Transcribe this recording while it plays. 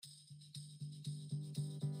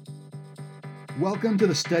Welcome to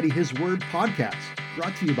the Study His Word podcast,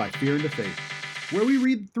 brought to you by Fear and Faith, where we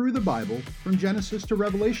read through the Bible from Genesis to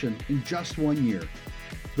Revelation in just 1 year.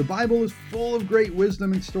 The Bible is full of great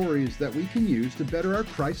wisdom and stories that we can use to better our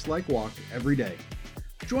Christ-like walk every day.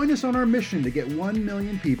 Join us on our mission to get 1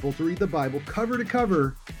 million people to read the Bible cover to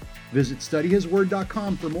cover. Visit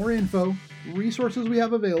studyhisword.com for more info, resources we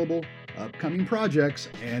have available, upcoming projects,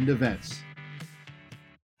 and events.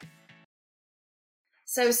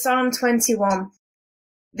 So Psalm 21.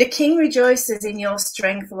 The king rejoices in your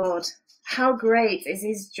strength, Lord. How great is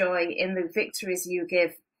his joy in the victories you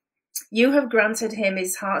give. You have granted him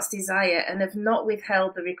his heart's desire and have not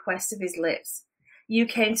withheld the request of his lips. You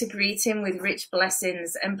came to greet him with rich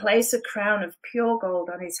blessings and placed a crown of pure gold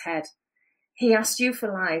on his head. He asked you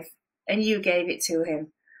for life, and you gave it to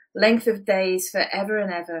him, length of days forever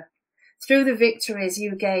and ever. Through the victories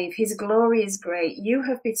you gave, his glory is great. You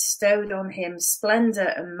have bestowed on him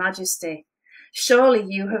splendor and majesty. Surely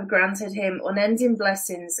you have granted him unending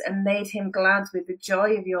blessings and made him glad with the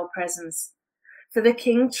joy of your presence. For the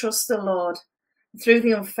king trusts the Lord. Through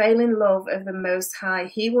the unfailing love of the Most High,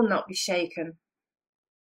 he will not be shaken.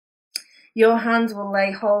 Your hand will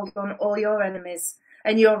lay hold on all your enemies,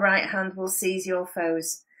 and your right hand will seize your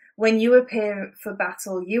foes. When you appear for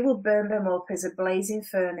battle, you will burn them up as a blazing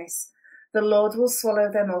furnace. The Lord will swallow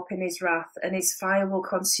them up in his wrath, and his fire will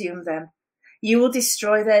consume them. You will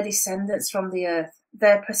destroy their descendants from the earth,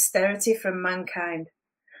 their posterity from mankind.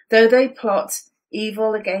 Though they plot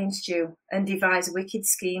evil against you and devise wicked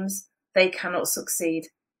schemes, they cannot succeed.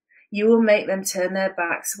 You will make them turn their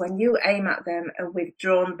backs when you aim at them with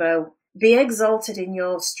drawn bow. Be exalted in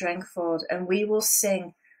your strength, Lord, and we will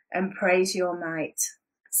sing and praise your might.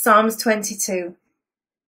 Psalms 22.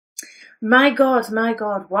 My God,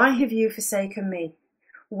 why have you forsaken me?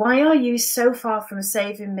 Why are you so far from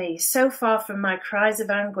saving me, so far from my cries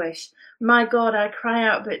of anguish? My God, I cry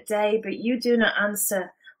out by day, but you do not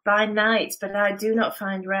answer, by night, but I do not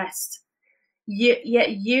find rest.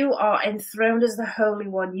 Yet you are enthroned as the Holy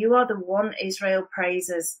One. You are the one Israel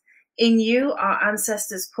praises. In you our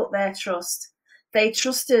ancestors put their trust. They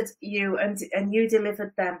trusted you and you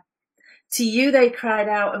delivered them. To you they cried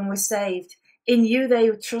out and were saved. In you they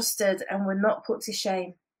trusted and were not put to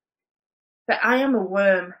shame. But I am a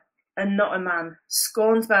worm and not a man,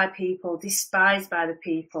 scorned by people, despised by the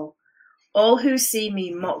people. All who see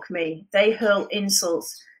me mock me. They hurl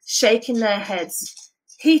insults, shaking their heads.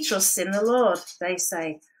 He trusts in the Lord, they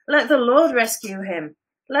say. Let the Lord rescue him.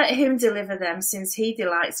 Let him deliver them, since he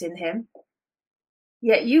delights in him.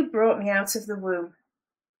 Yet you brought me out of the womb.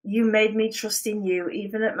 You made me trust in you,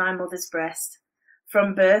 even at my mother's breast.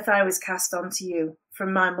 From birth I was cast onto you.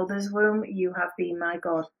 From my mother's womb you have been my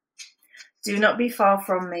God. Do not be far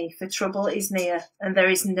from me, for trouble is near, and there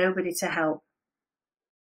is nobody to help.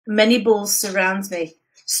 Many bulls surround me.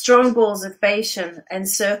 Strong bulls of Bashan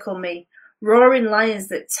encircle me. Roaring lions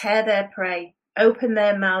that tear their prey, open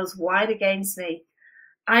their mouths wide against me.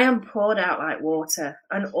 I am poured out like water,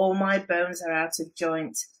 and all my bones are out of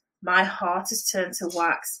joint. My heart has turned to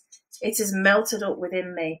wax. It has melted up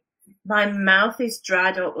within me. My mouth is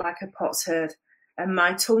dried up like a potsherd, and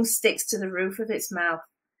my tongue sticks to the roof of its mouth.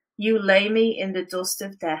 You lay me in the dust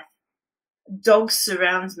of death. Dogs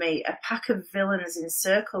surround me. A pack of villains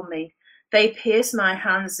encircle me. They pierce my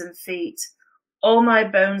hands and feet. All my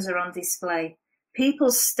bones are on display.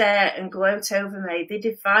 People stare and gloat over me. They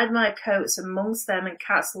divide my coats amongst them and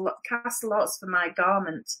cast lots for my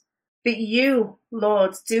garment. But you,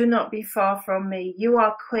 Lord, do not be far from me. You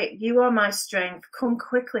are quick. You are my strength. Come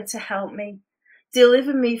quickly to help me.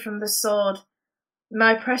 Deliver me from the sword,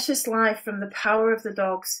 my precious life from the power of the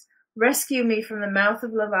dogs. Rescue me from the mouth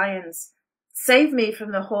of the lions. Save me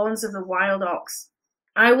from the horns of the wild ox.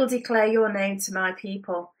 I will declare your name to my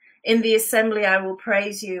people. In the assembly I will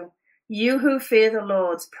praise you. You who fear the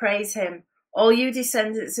Lord, praise him. All you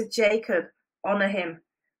descendants of Jacob, honor him.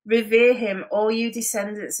 Revere him, all you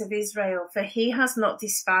descendants of Israel, for he has not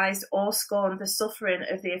despised or scorned the suffering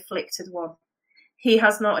of the afflicted one. He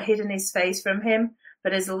has not hidden his face from him,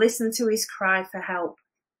 but has listened to his cry for help.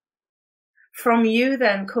 From you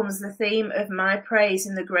then comes the theme of my praise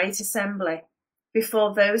in the great assembly.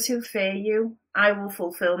 Before those who fear you, I will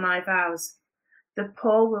fulfill my vows. The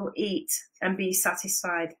poor will eat and be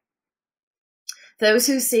satisfied. Those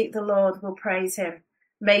who seek the Lord will praise him.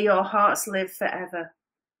 May your hearts live forever.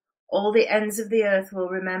 All the ends of the earth will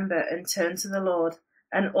remember and turn to the Lord,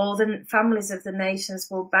 and all the families of the nations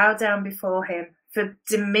will bow down before him. For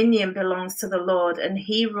dominion belongs to the Lord, and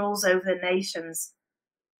he rules over the nations.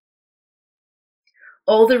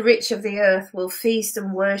 All the rich of the earth will feast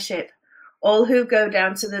and worship. All who go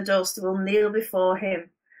down to the dust will kneel before him.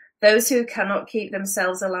 those who cannot keep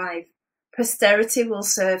themselves alive. Posterity will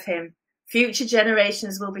serve him. Future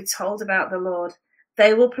generations will be told about the Lord.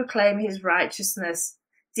 They will proclaim his righteousness,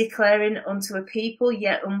 declaring unto a people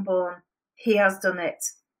yet unborn, he has done it.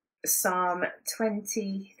 Psalm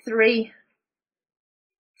 23.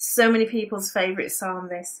 So many people's favourite psalm,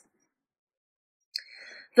 this.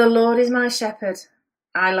 The Lord is my shepherd.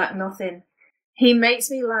 I lack nothing. He makes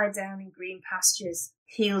me lie down in green pastures.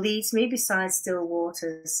 He leads me beside still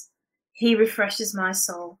waters. He refreshes my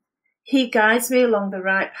soul. He guides me along the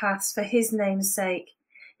right paths for his name's sake.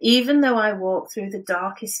 Even though I walk through the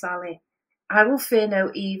darkest valley, I will fear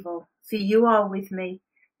no evil, for you are with me.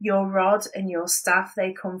 Your rod and your staff,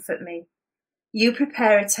 they comfort me. You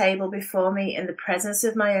prepare a table before me in the presence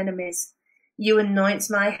of my enemies. You anoint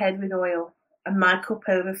my head with oil, and my cup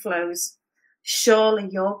overflows. Surely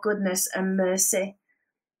your goodness and mercy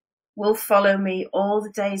will follow me all the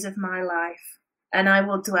days of my life, and I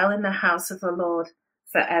will dwell in the house of the Lord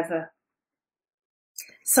forever.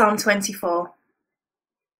 Psalm 24.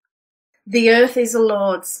 The earth is the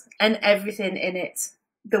Lord's, and everything in it,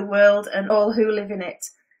 the world and all who live in it.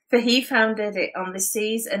 For he founded it on the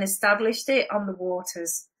seas and established it on the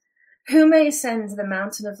waters. Who may ascend the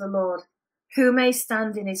mountain of the Lord? Who may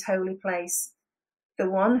stand in his holy place? The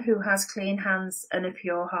one who has clean hands and a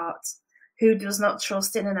pure heart, who does not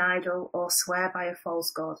trust in an idol or swear by a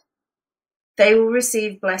false god. They will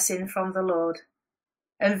receive blessing from the Lord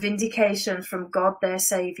and vindication from God their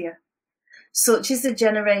Saviour. Such is the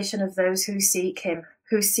generation of those who seek him,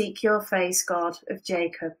 who seek your face, God of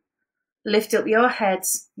Jacob. Lift up your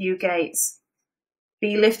heads, you gates.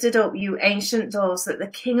 Be lifted up, you ancient doors, that the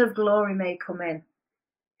King of glory may come in.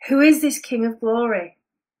 Who is this King of glory?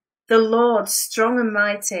 The Lord, strong and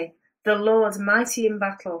mighty, the Lord, mighty in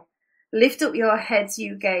battle. Lift up your heads,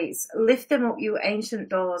 you gates. Lift them up, you ancient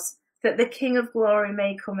doors, that the King of glory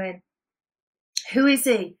may come in. Who is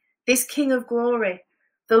he, this King of glory?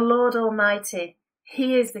 The Lord Almighty.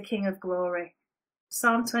 He is the King of glory.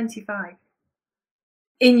 Psalm 25.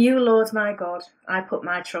 In you, Lord my God, I put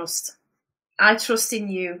my trust. I trust in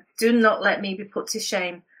you. Do not let me be put to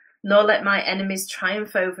shame, nor let my enemies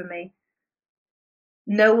triumph over me.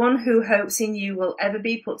 No one who hopes in you will ever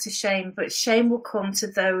be put to shame, but shame will come to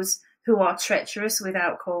those who are treacherous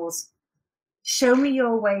without cause. Show me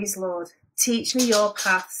your ways, Lord. Teach me your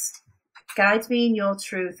paths. Guide me in your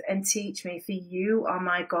truth and teach me, for you are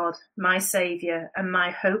my God, my Saviour, and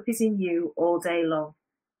my hope is in you all day long.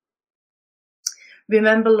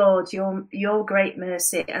 Remember, Lord, your great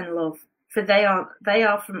mercy and love, for they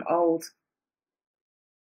are from old.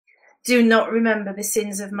 Do not remember the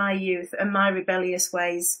sins of my youth and my rebellious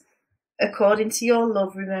ways. According to your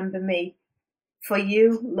love, remember me, for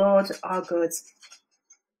you, Lord, are good.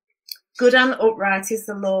 Good and upright is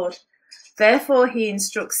the Lord. Therefore he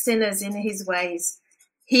instructs sinners in his ways.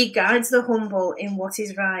 He guides the humble in what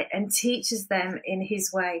is right and teaches them in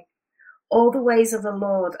his way. All the ways of the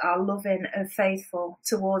Lord are loving and faithful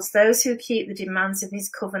towards those who keep the demands of his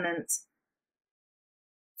covenant.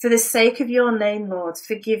 For the sake of your name, Lord,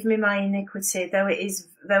 forgive me my iniquity, though it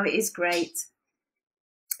is great.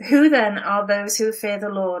 Who then are those who fear the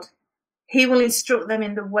Lord? He will instruct them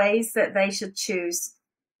in the ways that they should choose.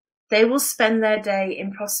 They will spend their day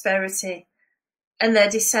in prosperity, and their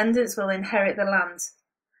descendants will inherit the land.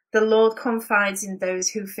 The Lord confides in those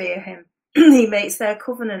who fear him. He makes their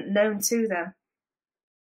covenant known to them.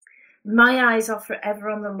 My eyes are forever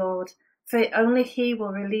on the Lord, for only he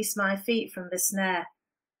will release my feet from the snare.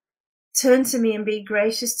 Turn to me and be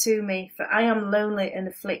gracious to me, for I am lonely and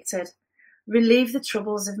afflicted. Relieve the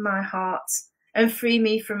troubles of my heart, and free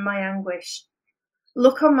me from my anguish.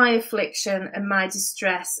 Look on my affliction and my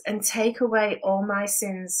distress, and take away all my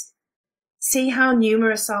sins. See how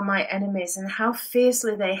numerous are my enemies, and how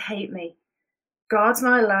fiercely they hate me. Guard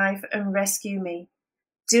my life and rescue me.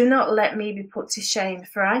 Do not let me be put to shame,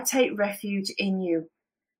 for I take refuge in you.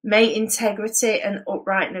 May integrity and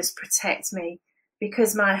uprightness protect me,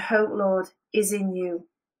 because my hope, Lord, is in you.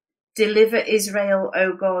 Deliver Israel,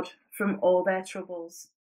 O God, from all their troubles.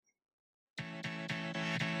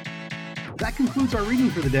 That concludes our reading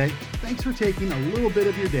for the day. Thanks for taking a little bit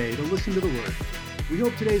of your day to listen to the Word. We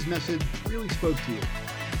hope today's message really spoke to you.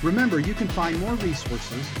 Remember, you can find more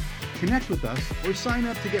resources, connect with us, or sign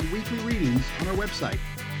up to get weekly readings on our website,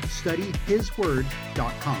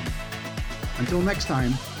 studyhisword.com. Until next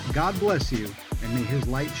time, God bless you, and may his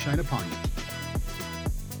light shine upon you.